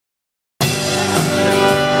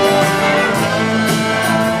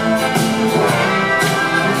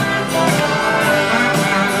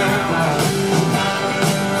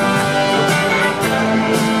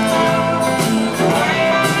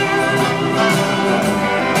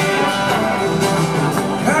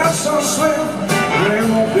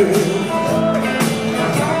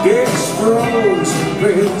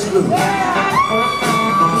praise the Lord.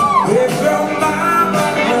 If your mama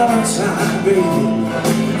one time, baby,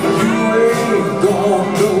 you ain't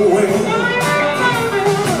gonna go away.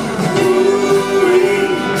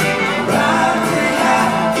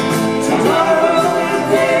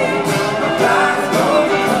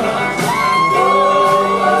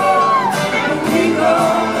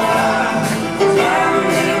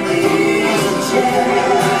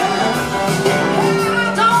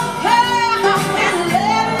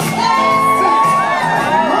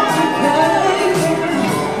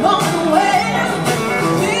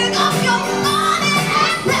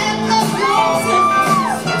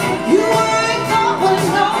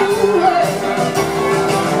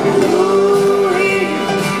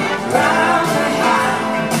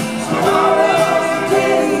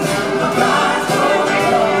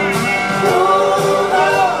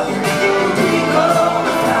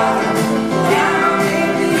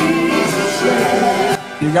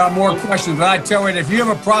 You got more questions, but I tell you, if you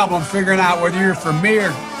have a problem figuring out whether you're for me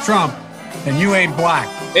or Trump, then you ain't black.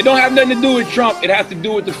 It don't have nothing to do with Trump. It has to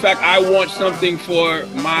do with the fact I want something for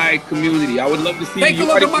my community. I would love to see. Take a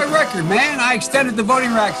look at my record, man. I extended the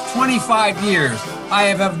voting rights 25 years. I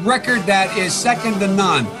have a record that is second to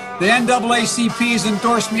none. The NAACP has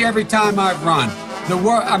endorsed me every time I've run.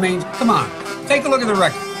 I mean, come on. Take a look at the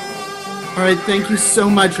record. All right, thank you so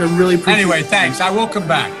much. I really appreciate it. Anyway, thanks. I will come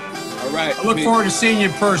back. All right. I look forward to seeing you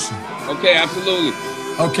in person. Okay, absolutely.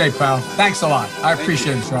 Okay, pal. Thanks a lot. I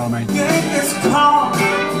appreciate it, Charlamagne.